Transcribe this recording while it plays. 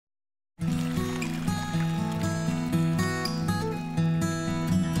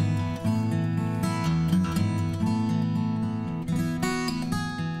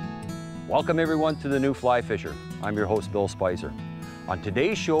Welcome everyone to the New Fly Fisher. I'm your host, Bill Spicer. On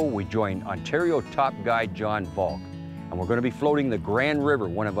today's show, we join Ontario top guide John Valk, and we're going to be floating the Grand River,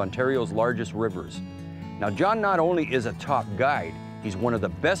 one of Ontario's largest rivers. Now, John not only is a top guide, he's one of the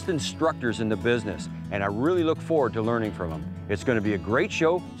best instructors in the business, and I really look forward to learning from him. It's going to be a great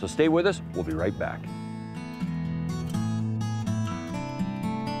show, so stay with us. We'll be right back.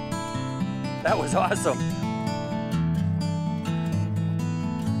 That was awesome.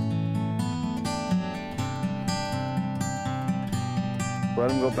 Let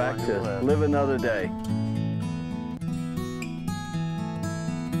him go back to live another day.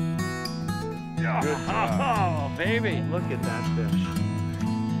 Oh, baby. Look at that fish.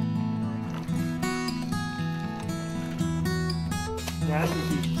 That's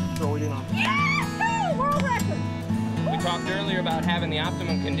if you throw it in on. Yahoo! World record! We talked earlier about having the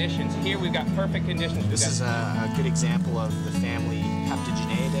optimum conditions. Here we've got perfect conditions. This is a good example of the family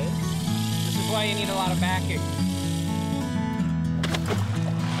Heptagenidae. This is why you need a lot of backing.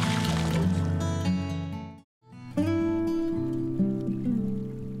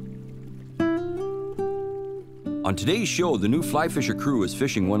 On today's show, the New Fly Fisher crew is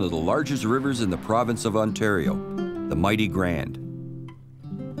fishing one of the largest rivers in the province of Ontario, the mighty Grand.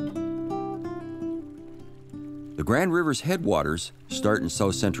 The Grand River's headwaters start in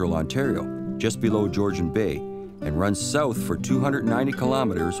south-central Ontario, just below Georgian Bay, and runs south for 290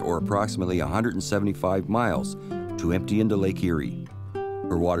 kilometers, or approximately 175 miles, to empty into Lake Erie.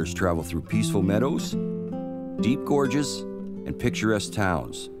 Her waters travel through peaceful meadows, deep gorges, and picturesque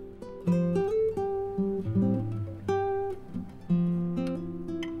towns.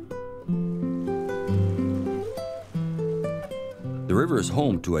 The river is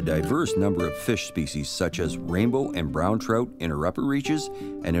home to a diverse number of fish species such as rainbow and brown trout in her upper reaches,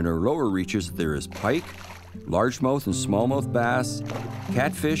 and in her lower reaches there is pike, largemouth and smallmouth bass,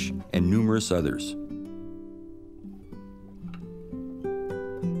 catfish, and numerous others.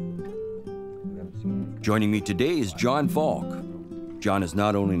 Joining me today is John Valk. John is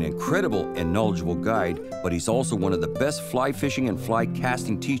not only an incredible and knowledgeable guide, but he's also one of the best fly fishing and fly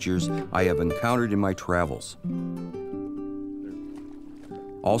casting teachers I have encountered in my travels.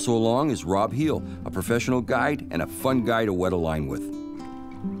 Also along is Rob Heel, a professional guide and a fun guy to wet a line with.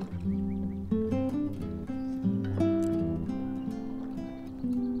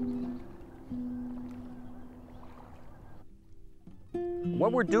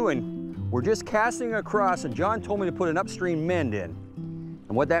 What we're doing, we're just casting across, and John told me to put an upstream mend in.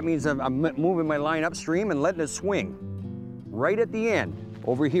 And what that means, I'm moving my line upstream and letting it swing. Right at the end,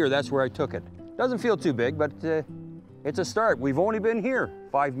 over here, that's where I took it. Doesn't feel too big, but it's a start. We've only been here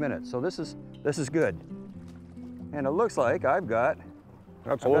 5 minutes, so this is good. And it looks like I've got...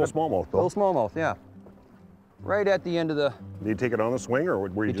 That's a little smallmouth, though. Little smallmouth, yeah. Right at the end of the... Did you take it on the swing, or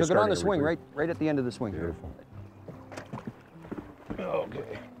were you just took it on the starting swing, right at the end of the swing. Beautiful.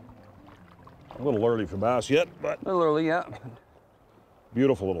 Okay. A little early for bass yet, but... A little early, yeah.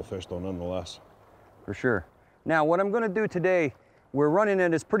 Beautiful little fish, though, nonetheless. For sure. Now, what I'm going to do today, we're running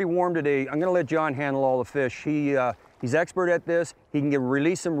it, it's pretty warm today. I'm going to let John handle all the fish. He's expert at this. He can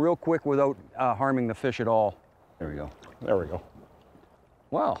release them real quick without harming the fish at all. There we go. There we go.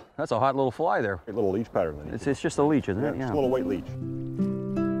 Wow, that's a hot little fly there. A little leech pattern. Then It's just a leech, isn't it? Yeah, it's a little white leech.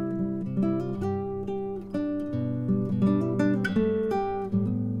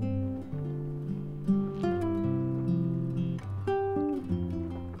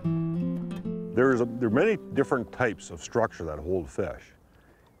 There are many different types of structure that hold fish.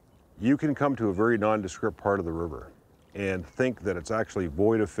 You can come to a very nondescript part of the river and think that it's actually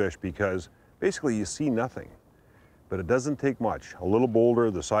void of fish because basically you see nothing. But it doesn't take much. A little boulder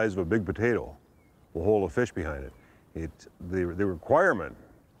the size of a big potato will hold a fish behind it. The requirement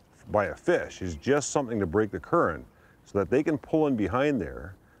by a fish is just something to break the current so that they can pull in behind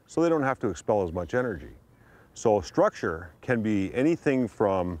there so they don't have to expel as much energy. So structure can be anything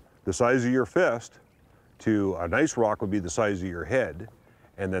from the size of your fist to a nice rock would be the size of your head.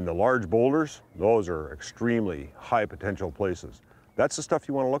 And then the large boulders, those are extremely high potential places. That's the stuff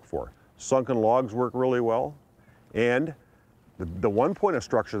you want to look for. Sunken logs work really well. And the one point of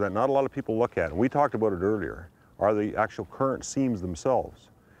structure that not a lot of people look at, and we talked about it earlier, are the actual current seams themselves.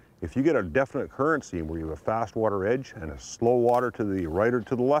 If you get a definite current seam where you have a fast water edge and a slow water to the right or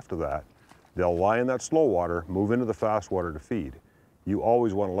to the left of that, they'll lie in that slow water, move into the fast water to feed. You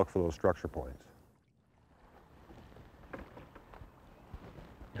always want to look for those structure points.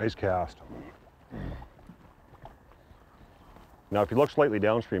 Nice cast. Now, if you look slightly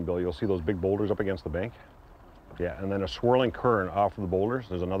downstream, Bill, you'll see those big boulders up against the bank. Yeah, and then a swirling current off of the boulders.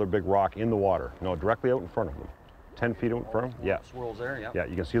 There's another big rock in the water. No, directly out in front of them. 10 feet from? Yeah. Swirls there, yeah. Yeah,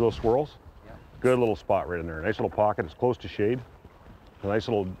 you can see those swirls? Yeah. Good little spot right in there. Nice little pocket. It's close to shade. A nice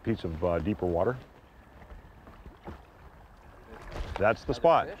little piece of deeper water. That's the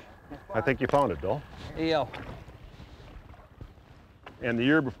spot. I think you found it, Bill. Yeah. And the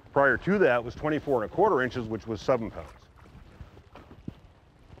year prior to that was 24¼ inches, which was 7 pounds.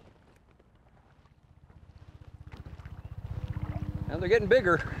 Now they're getting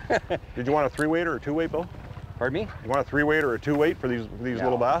bigger. Did you want a 3-weight or a 2-weight, Bill? Pardon me? You want a 3-weight or a 2-weight for these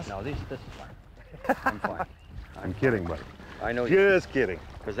little bass? No, this is fine. I'm fine. I'm kidding, buddy. I know you. Just kidding.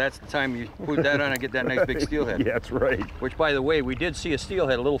 Because that's the time you put that on and get that nice big steelhead. Yeah, that's right. Which, by the way, we did see a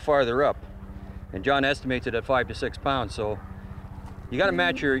steelhead a little farther up. And John estimates it at 5 to 6 pounds, so you got to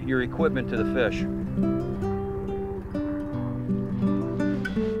match your equipment to the fish.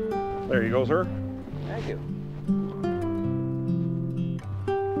 There you go, sir. Thank you.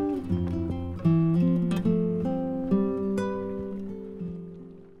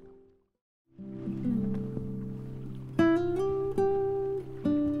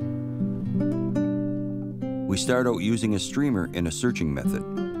 We start out using a streamer in a searching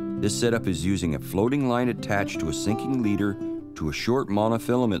method. This setup is using a floating line attached to a sinking leader to a short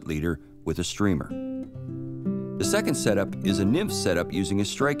monofilament leader with a streamer. The second setup is a nymph setup using a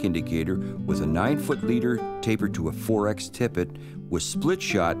strike indicator with a 9-foot leader tapered to a 4X tippet with split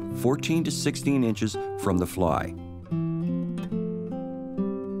shot 14 to 16 inches from the fly.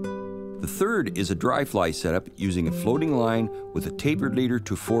 The third is a dry fly setup using a floating line with a tapered leader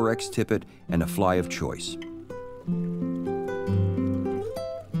to 4X tippet and a fly of choice.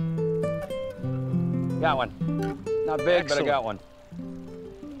 Got one. Not big, but I got one.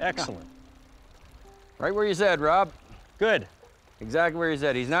 Excellent. Right where you said, Rob. Good. Exactly where you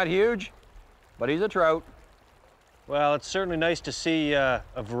said. He's not huge, but he's a trout. Well, it's certainly nice to see a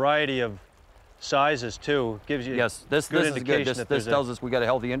variety of sizes too. Gives you Yes, this good is indication good. that This there's tells us we got a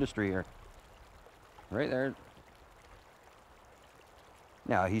healthy industry here. Right there.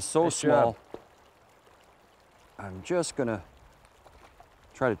 Now he's so Nice small. job. I'm just gonna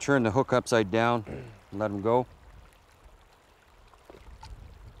try to turn the hook upside down and let him go.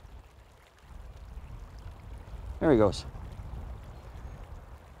 There he goes.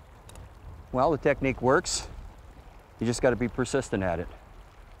 Well, the technique works. You just got to be persistent at it.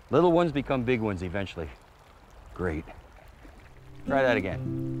 Little ones become big ones eventually. Great. Try that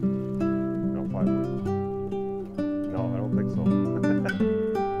again. No, 5-weight. No, I don't think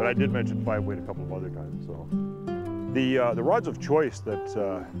so. But I did mention 5-weight a couple of other times. So the rods of choice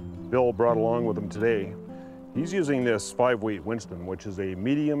that Bill brought along with him today, he's using this 5-weight Winston, which is a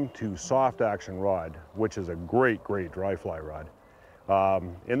medium to soft action rod, which is a great, great dry fly rod.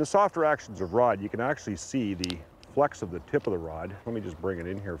 In the softer actions of rod, you can actually see the flex of the tip of the rod. Let me just bring it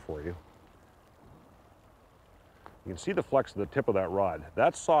in here for you. You can see the flex of the tip of that rod.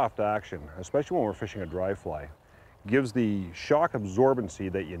 That's soft action, especially when we're fishing a dry fly. Gives the shock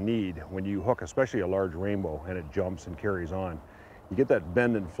absorbency that you need when you hook, especially a large rainbow, and it jumps and carries on. You get that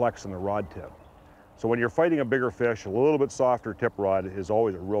bend and flex in the rod tip. So when you're fighting a bigger fish, a little bit softer tip rod is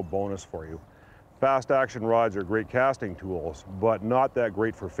always a real bonus for you. Fast action rods are great casting tools, but not that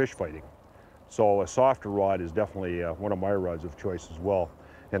great for fish fighting. So a softer rod is definitely one of my rods of choice as well.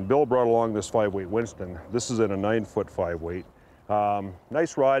 And Bill brought along this 5-weight Winston. This is in a 9-foot 5-weight.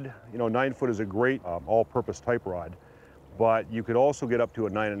 Nice rod. You know, 9-foot is a great all-purpose type rod, but you could also get up to a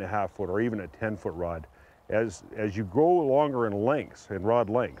 9.5-foot or even a 10-foot rod. As you go longer in lengths, in rod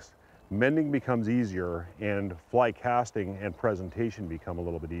lengths, mending becomes easier and fly casting and presentation become a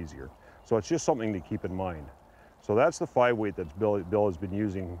little bit easier. So it's just something to keep in mind. So that's the 5-weight that Bill has been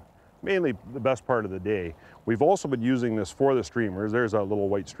using mainly the best part of the day. We've also been using this for the streamers. There's that little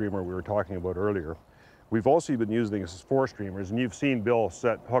white streamer we were talking about earlier. We've also been using this for streamers, and you've seen Bill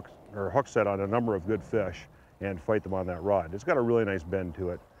set hook set on a number of good fish and fight them on that rod. It's got a really nice bend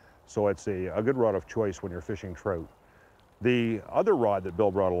to it, so it's a good rod of choice when you're fishing trout. The other rod that Bill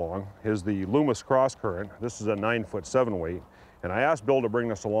brought along is the Loomis Cross Current. This is a 9-foot 7-weight, and I asked Bill to bring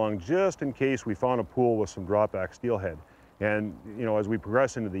this along just in case we found a pool with some drop-back steelhead. And you know, as we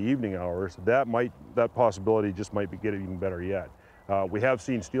progress into the evening hours, that possibility just might get even better yet. We have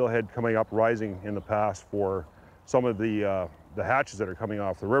seen steelhead coming up, rising in the past for some of the hatches that are coming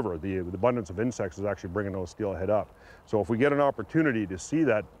off the river. The abundance of insects is actually bringing those steelhead up. So if we get an opportunity to see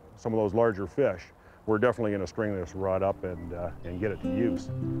some of those larger fish, we're definitely going to string this rod up and get it to use.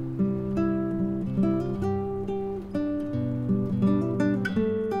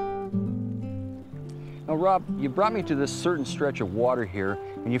 Now, Rob, you brought me to this certain stretch of water here,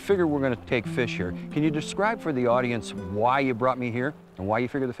 and you figure we're going to take fish here. Can you describe for the audience why you brought me here and why you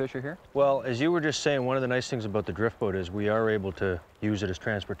figure the fish are here? Well, as you were just saying, one of the nice things about the drift boat is we are able to use it as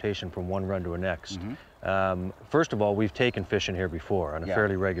transportation from one run to the next. First of all, we've taken fish in here before on a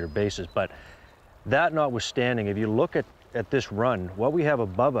fairly regular basis, but that notwithstanding, if you look at this run, what we have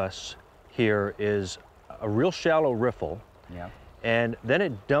above us here is a real shallow riffle. And then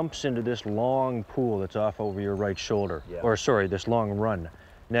it dumps into this long pool that's off over your right shoulder, or sorry, this long run.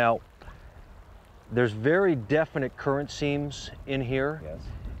 Now, there's very definite current seams in here,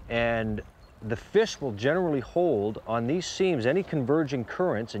 and the fish will generally hold on these seams any converging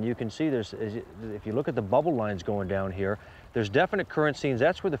currents, and you can see there's, if you look at the bubble lines going down here, there's definite current seams.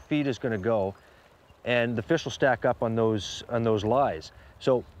 That's where the feed is going to go, and the fish will stack up on those lies.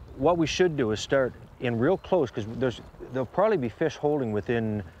 So what we should do is start in real close, because there'll probably be fish holding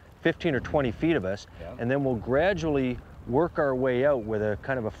within 15 or 20 feet of us, and then we'll gradually work our way out with a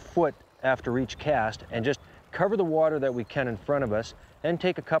kind of a foot after each cast and just cover the water that we can in front of us and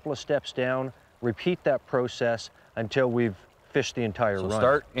take a couple of steps down, repeat that process until we've fished the entire run. So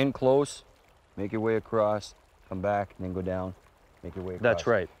start in close, make your way across, come back, and then go down, make your way across. That's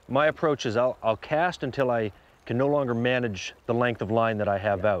right. My approach is I'll cast until I can no longer manage the length of line that I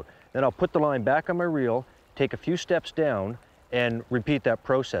have out. Then I'll put the line back on my reel, take a few steps down, and repeat that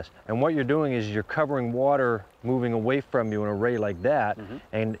process. And what you're doing is you're covering water moving away from you in an array like that,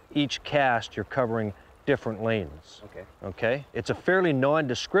 and each cast you're covering different lanes. Okay? It's a fairly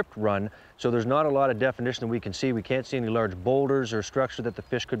nondescript run, so there's not a lot of definition that we can see. We can't see any large boulders or structure that the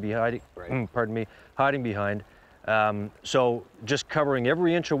fish could be hiding, hiding behind. So just covering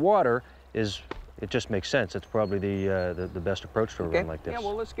every inch of water it just makes sense. It's probably the best approach to a run like this. Yeah,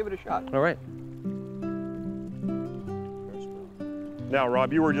 well, let's give it a shot. All right. Now,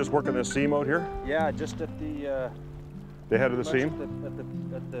 Rob, you were just working this seam out here? Yeah, just at the head of the seam?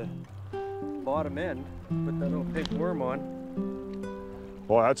 At the bottom end. Put that little pink worm on.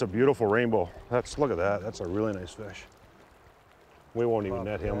 Well, that's a beautiful rainbow. Look at that. That's a really nice fish. We won't even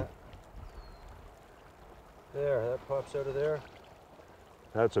net him. There, that pops out of there.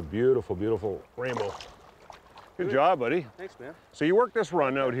 That's a beautiful, beautiful rainbow. Good job, buddy. Thanks, man. So you worked this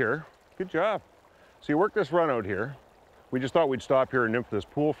run out here. Good job. So you worked this run out here. We just thought we'd stop here and nymph this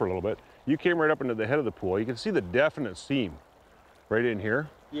pool for a little bit. You came right up into the head of the pool. You can see the definite seam right in here.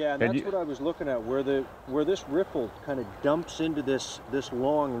 Yeah, and that's what I was looking at, where this riffle kind of dumps into this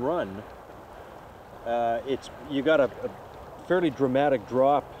long run. You got a fairly dramatic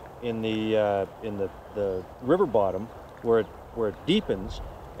drop in the river bottom where it deepens,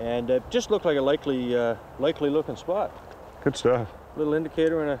 and it just looked like a likely looking spot. Good stuff. Little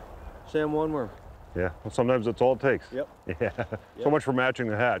indicator and a San Juan worm. Yeah, well, sometimes that's all it takes. Yep. Yeah. So much for matching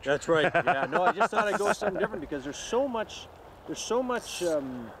the hatch. That's right. Yeah. No, I just thought I'd go with something different because there's so much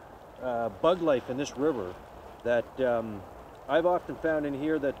bug life in this river that I've often found in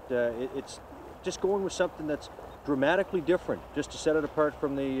here that it's just going with something that's dramatically different, just to set it apart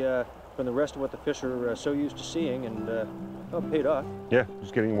from the rest of what the fish are so used to seeing, and it paid off. Yeah,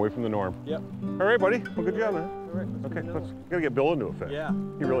 just getting away from the norm. Yep. All right, buddy. Well, good job, man. All right. Okay, gotta get Bill into a fish. Yeah.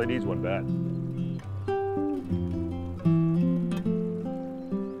 He really needs one bad.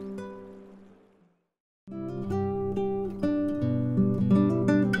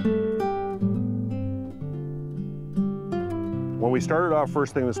 When we started off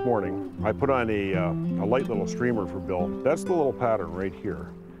first thing this morning, I put on a light little streamer for Bill. That's the little pattern right here.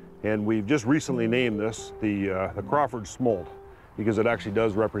 And we've just recently named this the Crawford smolt, because it actually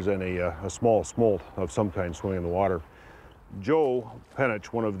does represent a small smolt of some kind swimming in the water. Joe Penich,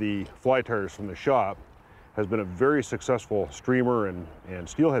 one of the fly tyers from the shop, has been a very successful streamer and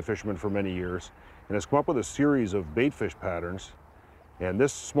steelhead fisherman for many years, and has come up with a series of bait fish patterns. And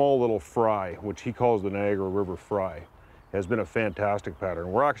this small little fry, which he calls the Niagara River fry, has been a fantastic pattern.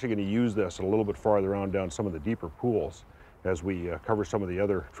 We're actually going to use this a little bit farther on down some of the deeper pools as we cover some of the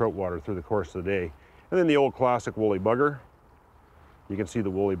other trout water through the course of the day. And then the old classic woolly bugger. You can see the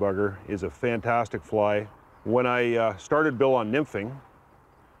woolly bugger is a fantastic fly. When I started Bill on nymphing,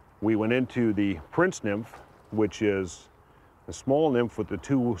 we went into the Prince nymph, which is a small nymph with the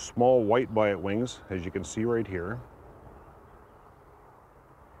two small white biot wings, as you can see right here.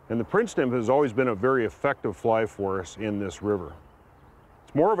 And the Prince nymph has always been a very effective fly for us in this river.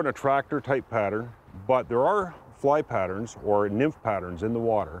 It's more of an attractor type pattern, but there are fly patterns or nymph patterns in the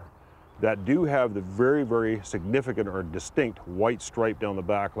water that do have the very, very significant or distinct white stripe down the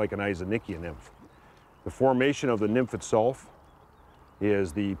back like an Isonychia nymph. The formation of the nymph itself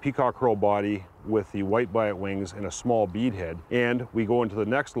is the peacock curl body with the white biot wings and a small bead head. And we go into the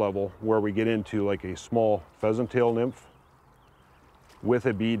next level where we get into like a small pheasant tail nymph with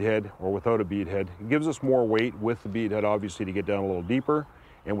a bead head or without a bead head. It gives us more weight with the bead head, obviously, to get down a little deeper.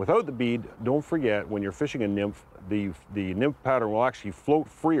 And without the bead, don't forget, when you're fishing a nymph, the nymph pattern will actually float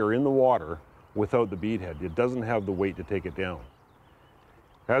freer in the water without the bead head. It doesn't have the weight to take it down.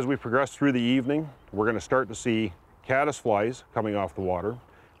 As we progress through the evening, we're going to start to see caddis flies coming off the water.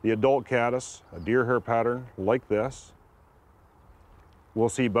 The adult caddis, a deer hair pattern like this, we'll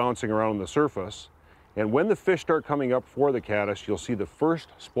see bouncing around the surface. And when the fish start coming up for the caddis, you'll see the first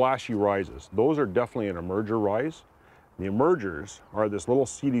splashy rises. Those are definitely an emerger rise. The emergers are this little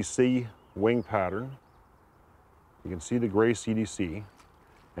CDC wing pattern. You can see the gray CDC.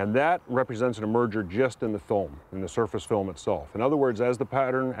 And that represents an emerger just in the film, in the surface film itself. In other words, as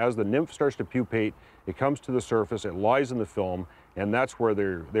the nymph starts to pupate, it comes to the surface, it lies in the film, and that's where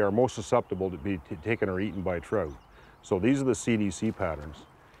they are most susceptible to be taken or eaten by trout. So these are the CDC patterns.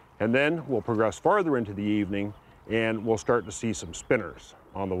 And then we'll progress farther into the evening and we'll start to see some spinners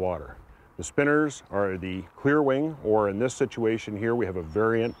on the water. The spinners are the clear wing, or in this situation here, we have a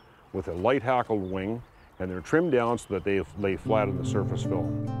variant with a light hackled wing, and they're trimmed down so that they lay flat on the surface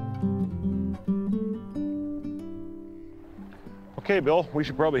film. Okay, Bill, we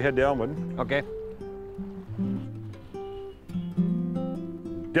should probably head down, bud. Okay.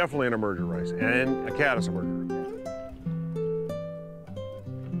 Definitely an emerger rise, and a caddis emerger.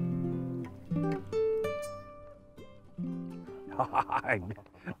 I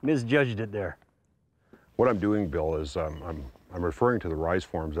misjudged it there. What I'm doing, Bill, is I'm referring to the rise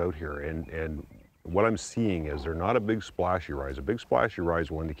forms out here, and what I'm seeing is they're not a big splashy rise. A big splashy rise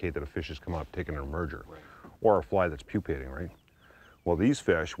will indicate that a fish has come up taking an emerger, or a fly that's pupating, right? Well, these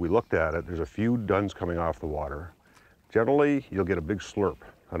fish, we looked at it, there's a few duns coming off the water. Generally, you'll get a big slurp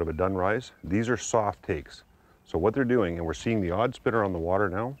out of a dun rise. These are soft takes. So what they're doing, and we're seeing the odd spinner on the water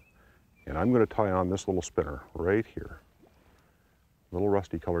now, and I'm going to tie on this little spinner right here. Little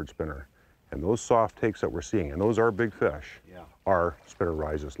rusty colored spinner. And those soft takes that we're seeing, and those are big fish, are spinner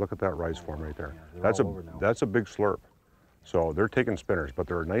rises. Look at that rise form right there. That's a big slurp. So they're taking spinners, but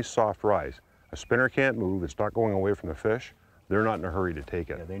they're a nice soft rise. A spinner can't move, it's not going away from the fish. They're not in a hurry to take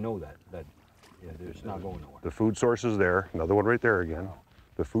it. Yeah, they know that. It's not going nowhere. The food source is there, another one right there again.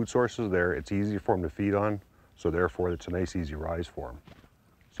 The food source is there, it's easy for them to feed on, so therefore it's a nice easy rise for them.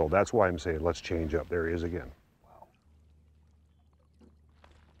 So that's why I'm saying let's change up. There he is again.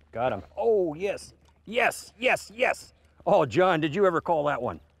 Got him. Oh, yes. Yes, yes, yes. Oh, John, did you ever call that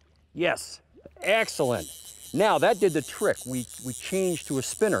one? Yes. Excellent. Now, that did the trick. We changed to a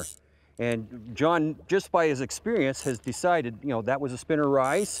spinner. And John, just by his experience, has decided, you know, that was a spinner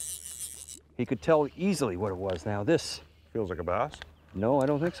rise. He could tell easily what it was. Now, this... Feels like a bass? No, I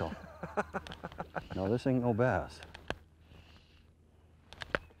don't think so. No, this ain't no bass.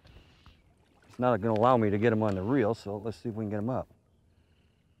 It's not going to allow me to get him on the reel, so let's see if we can get him up.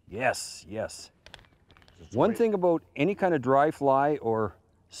 Yes, yes. One thing about any kind of dry fly or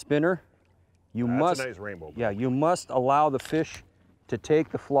spinner, you must... That's a nice rainbow. Yeah, you must allow the fish to take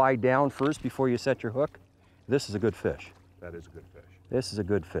the fly down first before you set your hook. This is a good fish. That is a good fish. This is a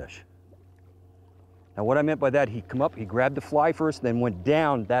good fish. Now what I meant by that, he come up, he grabbed the fly first, then went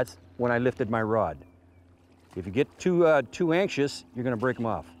down. That's when I lifted my rod. If you get too anxious, you're going to break him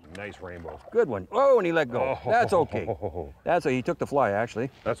off. Nice rainbow. Good one. Oh, and he let go. Oh. That's okay. That's he took the fly, actually.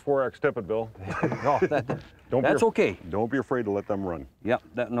 That's 4X tippet, Bill. No, that's okay. Don't be afraid to let them run. Yep.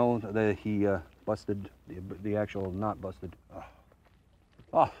 He busted the actual knot busted.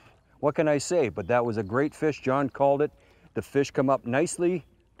 Oh, what can I say? But that was a great fish. John called it. The fish come up nicely,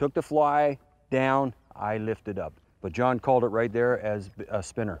 took the fly down. I lifted up. But John called it right there as a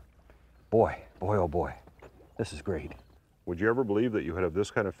spinner. Boy, oh boy. This is great. Would you ever believe that you would have this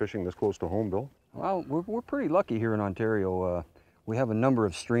kind of fishing this close to home, Bill? Well, we're pretty lucky here in Ontario. We have a number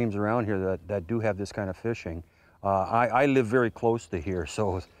of streams around here that do have this kind of fishing. I live very close to here,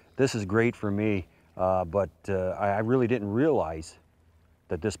 so this is great for me. But I really didn't realize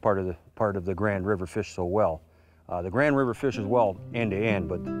that this part of the Grand River fished so well. The Grand River fishes well end to end,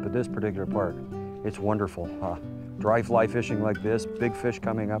 but this particular part, it's wonderful. Dry fly fishing like this, big fish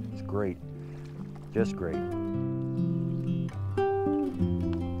coming up, it's great. Just great.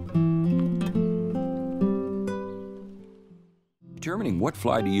 Determining what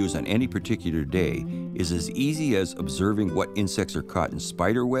fly to use on any particular day is as easy as observing what insects are caught in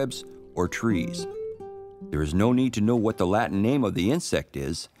spider webs or trees. There is no need to know what the Latin name of the insect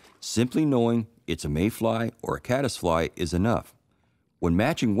is. Simply knowing it's a mayfly or a caddisfly is enough. When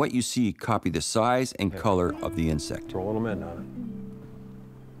matching what you see, copy the size and color of the insect. Throw a little mint on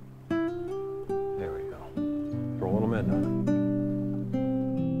depend on it.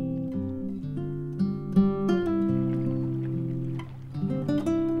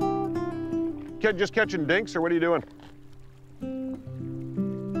 Just catching dinks, or what are you doing?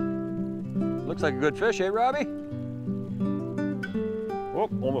 Looks like a good fish, eh, Robbie? Oh,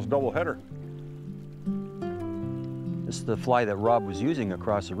 almost double header. This is the fly that Rob was using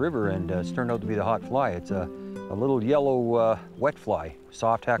across the river, and it's turned out to be the hot fly. It's a little yellow wet fly,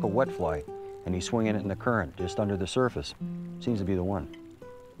 soft hackle wet fly, and he's swinging it in the current just under the surface. Seems to be the one.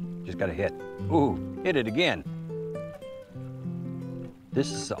 Just got a hit. Ooh, hit it again.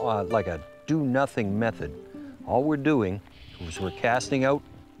 This is like a do-nothing method. All we're doing is we're casting out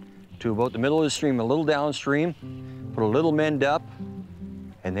to about the middle of the stream, a little downstream, put a little mend up,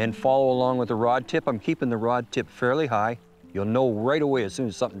 and then follow along with the rod tip. I'm keeping the rod tip fairly high. You'll know right away as soon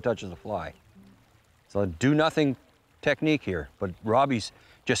as something touches the fly. So do-nothing technique here, but Robbie's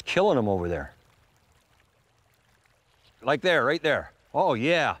just killing them over there. Like there, right there. Oh,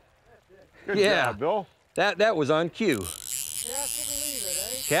 yeah. Good yeah, job, Bill. That was on cue.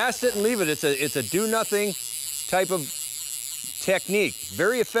 Cast it and leave it. It's a do-nothing type of technique.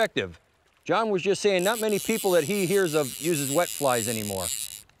 Very effective. John was just saying not many people that he hears of uses wet flies anymore.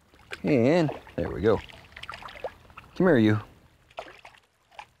 And there we go. Come here, you.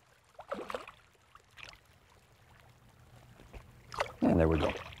 And there we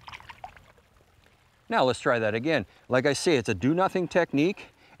go. Now let's try that again. Like I say, it's a do-nothing technique,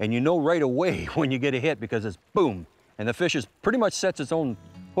 and you know right away when you get a hit because it's boom, and the fish is pretty much sets its own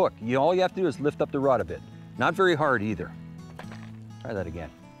hook. All you have to do is lift up the rod a bit. Not very hard either. Try that again.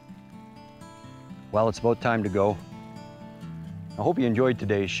 Well, it's about time to go. I hope you enjoyed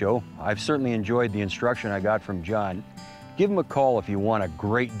today's show. I've certainly enjoyed the instruction I got from John. Give him a call if you want a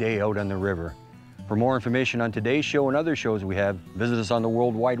great day out on the river. For more information on today's show and other shows we have, visit us on the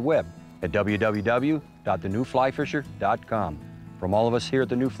World Wide Web at www.thenewflyfisher.com. From all of us here at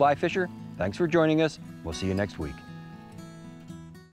The New Fly Fisher, thanks for joining us. We'll see you next week.